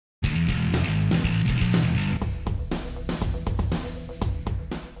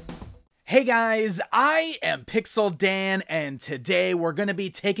Hey guys, I am Pixel Dan, and today we're going to be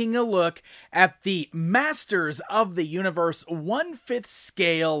taking a look at the Masters of the Universe 1/5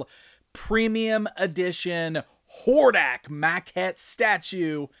 scale premium edition Hordak Maquette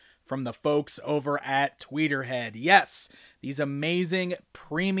statue from the folks over at Tweeterhead. Yes, these amazing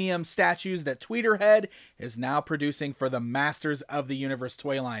premium statues that Tweeterhead is now producing for the Masters of the Universe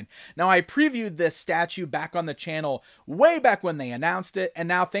toy line. Now, I previewed this statue back on the channel way back when they announced it, and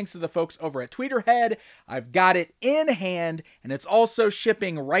now thanks to the folks over at Tweeterhead, I've got it in hand, and it's also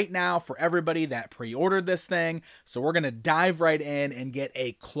shipping right now for everybody that pre-ordered this thing. So we're going to dive right in and get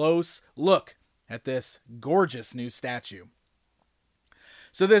a close look at this gorgeous new statue.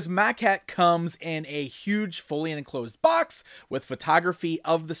 So this maquette comes in a huge fully enclosed box with photography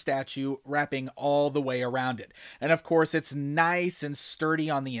of the statue wrapping all the way around it. And of course, it's nice and sturdy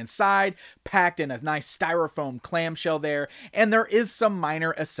on the inside, packed in a nice styrofoam clamshell there, and there is some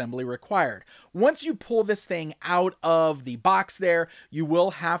minor assembly required. Once you pull this thing out of the box there, you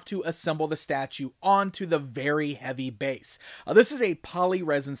will have to assemble the statue onto the very heavy base. This is a poly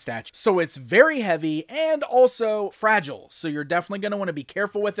resin statue, so it's very heavy and also fragile. So you're definitely going to want to be careful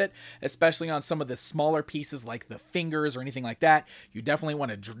with it, especially on some of the smaller pieces like the fingers or anything like that. You definitely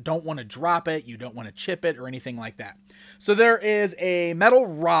don't want to drop it. You don't want to chip it or anything like that. So there is a metal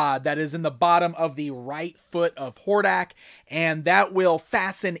rod that is in the bottom of the right foot of Hordak, and that will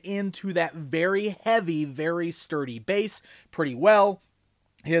fasten into that very heavy, very sturdy base pretty well.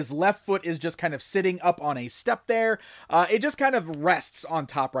 His left foot is just kind of sitting up on a step there. It just kind of rests on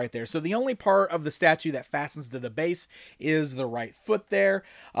top right there. So the only part of the statue that fastens to the base is the right foot there.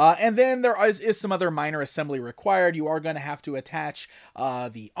 And then there is some other minor assembly required. You are going to have to attach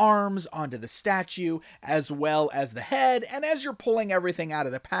the arms onto the statue as well as the head. And as you're pulling everything out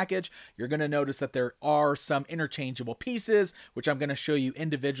of the package, you're going to notice that there are some interchangeable pieces, which I'm going to show you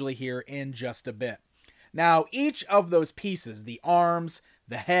individually here in just a bit. Now, each of those pieces, the arms,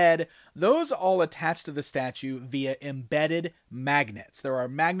 the head, those all attach to the statue via embedded magnets. There are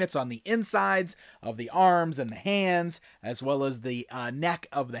magnets on the insides of the arms and the hands, as well as the neck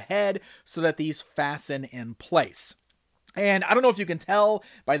of the head, so that these fasten in place. And I don't know if you can tell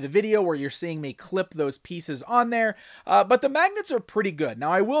by the video where you're seeing me clip those pieces on there, but the magnets are pretty good.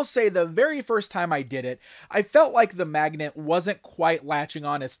 Now, I will say the very first time I did it, I felt like the magnet wasn't quite latching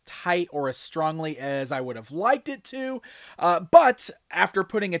on as tight or as strongly as I would have liked it to, but after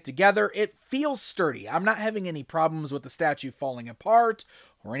putting it together, it feels sturdy. I'm not having any problems with the statue falling apart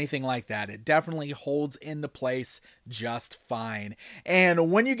or anything like that. It definitely holds into place just fine.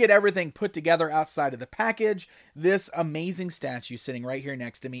 And when you get everything put together outside of the package, this amazing statue sitting right here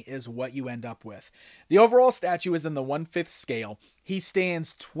next to me is what you end up with. The overall statue is in the 1/5 scale. He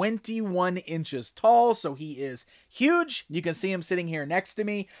stands 21 inches tall, so he is huge. You can see him sitting here next to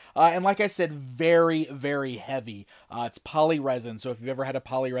me. And like I said, very, very heavy. It's poly resin, so if you've ever had a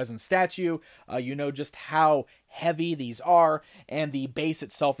poly resin statue, you know just how heavy these are, and the base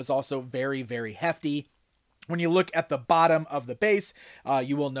itself is also very, very hefty. When you look at the bottom of the base,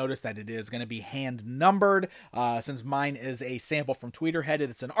 you will notice that it is going to be hand numbered. Since mine is a sample from Tweeterhead,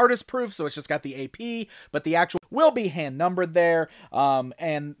 it's an artist proof, so it's just got the AP, but the actual will be hand numbered there.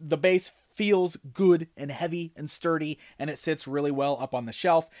 And the base feels good and heavy and sturdy, and it sits really well up on the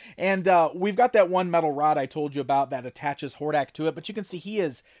shelf. And we've got that one metal rod I told you about that attaches Hordak to it, but you can see he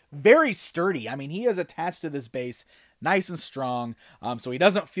is very sturdy. I mean, he is attached to this base nice and strong, so he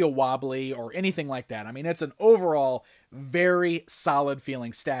doesn't feel wobbly or anything like that. I mean, it's an overall very solid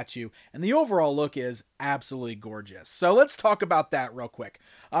feeling statue, and the overall look is absolutely gorgeous. So let's talk about that real quick.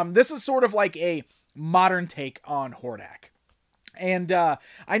 This is sort of like a modern take on Hordak. And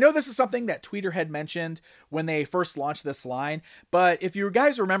I know this is something that Tweeterhead mentioned when they first launched this line, but if you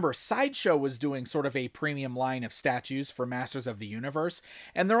guys remember, Sideshow was doing sort of a premium line of statues for Masters of the Universe,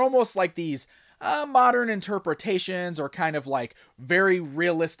 and they're almost like these modern interpretations, or kind of like very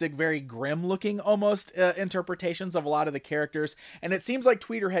realistic, very grim looking almost interpretations of a lot of the characters. And it seems like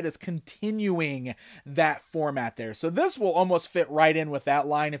Tweeterhead is continuing that format there. So this will almost fit right in with that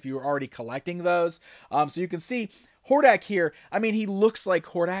line if you were already collecting those. So you can see Hordak here, I mean, he looks like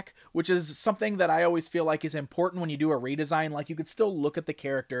Hordak, which is something that I always feel like is important when you do a redesign. Like, you could still look at the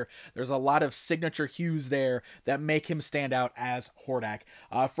character. There's a lot of signature hues there that make him stand out as Hordak.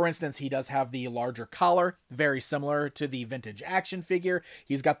 For instance, he does have the larger collar, very similar to the vintage action figure.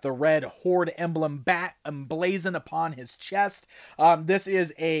 He's got the red Horde emblem bat emblazoned upon his chest. This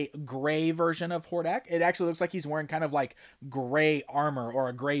is a gray version of Hordak. It actually looks like he's wearing kind of like gray armor or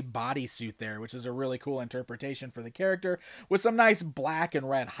a gray bodysuit there, which is a really cool interpretation for the the character with some nice black and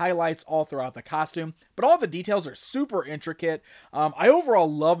red highlights all throughout the costume. But all the details are super intricate. I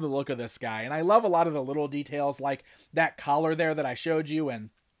overall love the look of this guy, and I love a lot of the little details like that collar there that I showed you, and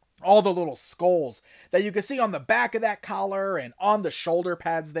all the little skulls that you can see on the back of that collar and on the shoulder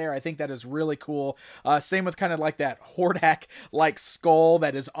pads there. I think that is really cool. Same with kind of like that Hordak like skull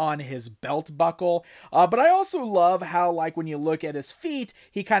that is on his belt buckle. But I also love how, like, when you look at his feet,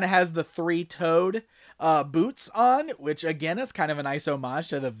 he kind of has the three-toed boots on, which again is kind of a nice homage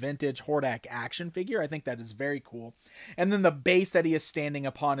to the vintage Hordak action figure. I think that is very cool. And then the base that he is standing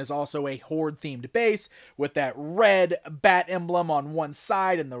upon is also a Horde themed base with that red bat emblem on one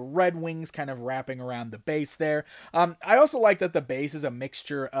side and the red wings kind of wrapping around the base there. I also like that the base is a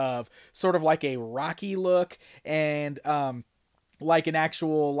mixture of sort of like a Rocky look and like an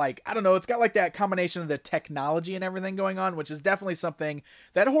actual, like, I don't know, it's got like that combination of the technology and everything going on, which is definitely something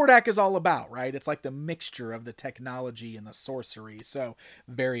that Hordak is all about, right? It's like the mixture of the technology and the sorcery. So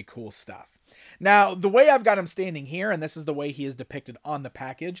very cool stuff. Now, the way I've got him standing here, and this is the way he is depicted on the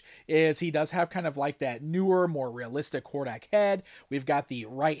package, is he does have kind of like that newer, more realistic Hordak head. We've got the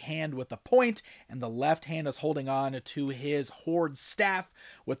right hand with the point, and the left hand is holding on to his Horde staff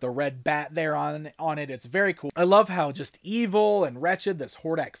with the red bat there on it. It's very cool. I love how just evil and wretched this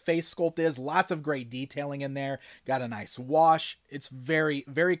Hordak face sculpt is. Lots of great detailing in there. Got a nice wash. It's very,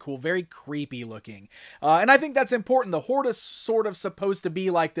 very cool. Very creepy looking. And I think that's important. The Horde is sort of supposed to be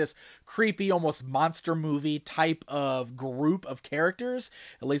like this creepy, almost monster movie type of group of characters.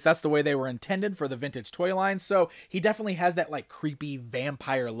 At least that's the way they were intended for the vintage toy line. So he definitely has that like creepy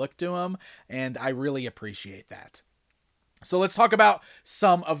vampire look to him, and I really appreciate that. So let's talk about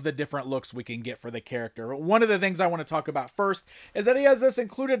some of the different looks we can get for the character. One of the things I want to talk about first is that he has this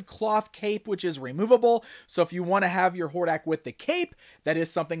included cloth cape, which is removable. So if you want to have your Hordak with the cape, that is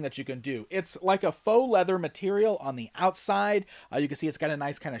something that you can do. It's like a faux leather material on the outside. You can see it's got a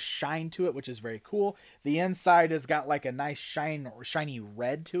nice kind of shine to it, which is very cool. The inside has got like a nice shiny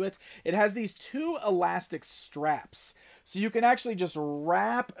red to it. It has these two elastic straps. So you can actually just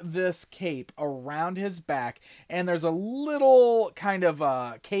wrap this cape around his back, and there's a little kind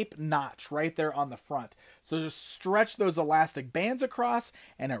of cape notch right there on the front. So just stretch those elastic bands across,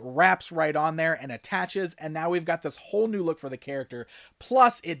 and it wraps right on there and attaches, and now we've got this whole new look for the character.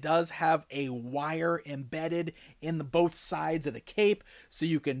 Plus, it does have a wire embedded in both sides of the cape, so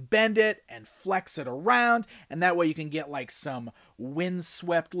you can bend it and flex it around, and that way you can get like some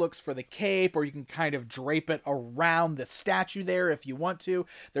windswept looks for the cape, or you can kind of drape it around the statue there if you want to.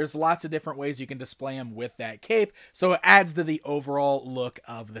 There's lots of different ways you can display them with that cape, so it adds to the overall look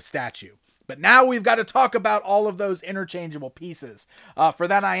of the statue. But now we've got to talk about all of those interchangeable pieces. For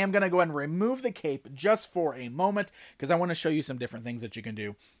that, I am going to go ahead and remove the cape just for a moment, because I want to show you some different things that you can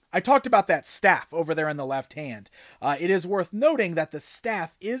do. I talked about that staff over there in the left hand. It is worth noting that the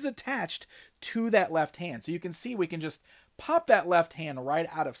staff is attached to that left hand. So you can see we can just pop that left hand right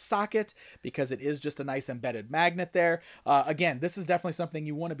out of socket because it is just a nice embedded magnet there. Again, this is definitely something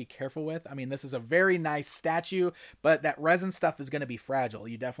you want to be careful with. I mean, this is a very nice statue, but that resin stuff is going to be fragile.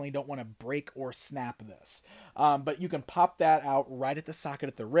 You definitely don't want to break or snap this. But you can pop that out right at the socket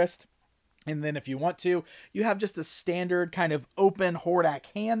at the wrist. And then if you want to, you have just a standard kind of open Hordak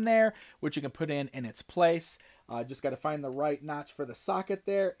hand there, which you can put in its place. Just got to find the right notch for the socket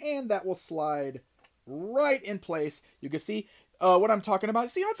there, and that will slide right in place. You can see what I'm talking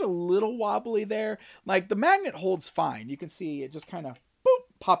about. See how it's a little wobbly there? Like, the magnet holds fine. You can see it just kind of boop,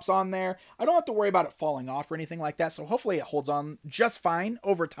 pops on there. I don't have to worry about it falling off or anything like that, so hopefully it holds on just fine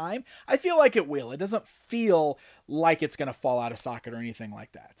over time. I feel like it will. It doesn't feel like it's going to fall out of socket or anything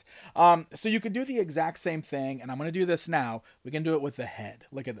like that. So you can do the exact same thing, and I'm going to do this now. We can do it with the head.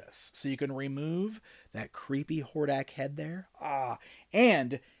 Look at this. So you can remove that creepy Hordak head there.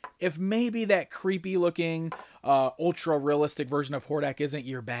 And if maybe that creepy looking ultra realistic version of Hordak isn't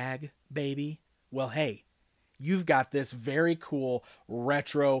your bag, baby, well, hey, you've got this very cool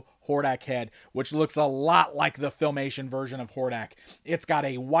retro Hordak head, which looks a lot like the Filmation version of Hordak. It's got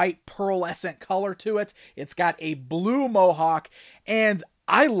a white pearlescent color to it. It's got a blue mohawk, and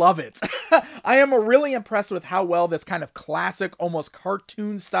I love it. I am really impressed with how well this kind of classic, almost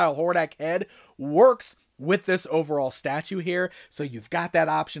cartoon style Hordak head works with this overall statue here. So you've got that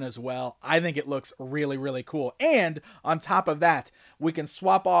option as well. I think it looks really, really cool. And on top of that, we can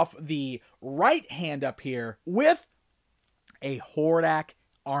swap off the right hand up here with a Hordak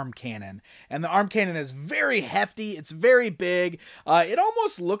arm cannon. And the arm cannon is very hefty. It's very big. It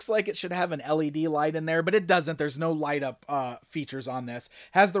almost looks like it should have an LED light in there, but it doesn't. There's no light up features on this.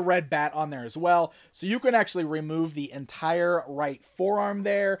 Has the red bat on there as well. So you can actually remove the entire right forearm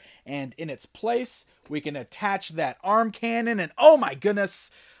there, and in its place, we can attach that arm cannon, and oh my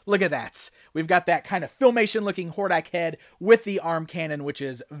goodness, look at that. We've got that kind of Filmation looking Hordak head with the arm cannon, which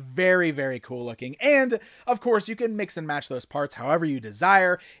is very, very cool looking. And of course, you can mix and match those parts however you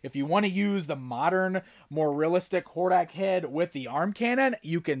desire. If you want to use the modern, more realistic Hordak head with the arm cannon,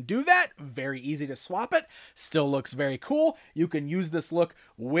 you can do that. Very easy to swap it. Still looks very cool. You can use this look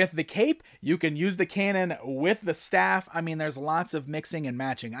with the cape. You can use the cannon with the staff. I mean, there's lots of mixing and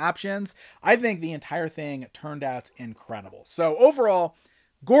matching options. I think the entire thing turned out incredible. So overall,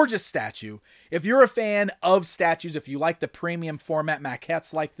 gorgeous statue. If you're a fan of statues, if you like the premium format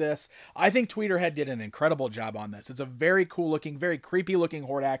maquettes like this, I think Tweeterhead did an incredible job on this. It's a very cool looking, very creepy looking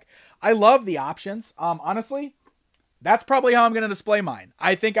Hordak. I love the options. Honestly, that's probably how I'm going to display mine.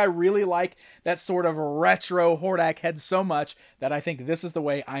 I think I really like that sort of retro Hordak head so much that I think this is the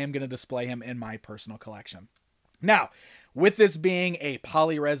way I am going to display him in my personal collection. Now, with this being a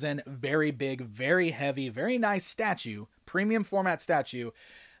polyresin, very big, very heavy, very nice statue, premium format statue,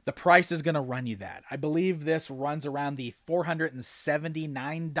 the price is going to run you that. I believe this runs around the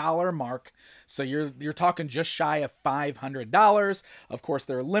 $479 mark. So you're talking just shy of $500. Of course,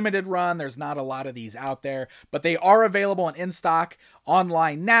 they're limited run. There's not a lot of these out there, but they are available and in stock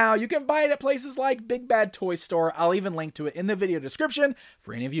online now. You can buy it at places like Big Bad Toy Store. I'll even link to it in the video description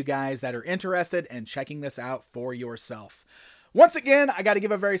for any of you guys that are interested in checking this out for yourself. Once again, I got to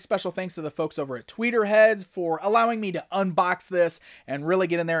give a very special thanks to the folks over at Tweeterhead for allowing me to unbox this and really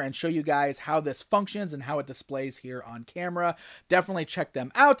get in there and show you guys how this functions and how it displays here on camera. Definitely check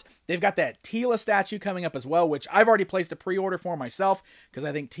them out. They've got that Tila statue coming up as well, which I've already placed a pre-order for myself because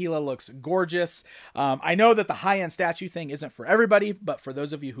I think Tila looks gorgeous. I know that the high-end statue thing isn't for everybody, but for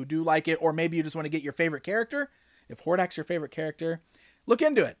those of you who do like it, or maybe you just want to get your favorite character, if Hordak's your favorite character, look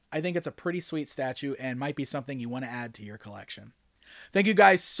into it. I think it's a pretty sweet statue and might be something you want to add to your collection. Thank you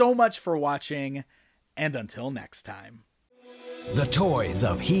guys so much for watching, and until next time. The Toys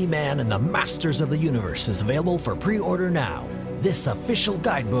of He-Man and the Masters of the Universe is available for pre-order now. This official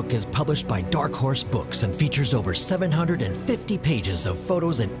guidebook is published by Dark Horse Books and features over 750 pages of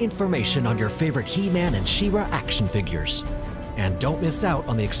photos and information on your favorite He-Man and She-Ra action figures. And don't miss out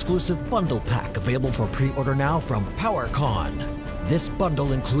on the exclusive bundle pack available for pre-order now from PowerCon. This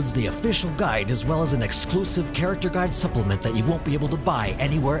bundle includes the official guide as well as an exclusive character guide supplement that you won't be able to buy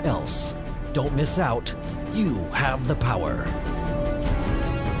anywhere else. Don't miss out. You have the power.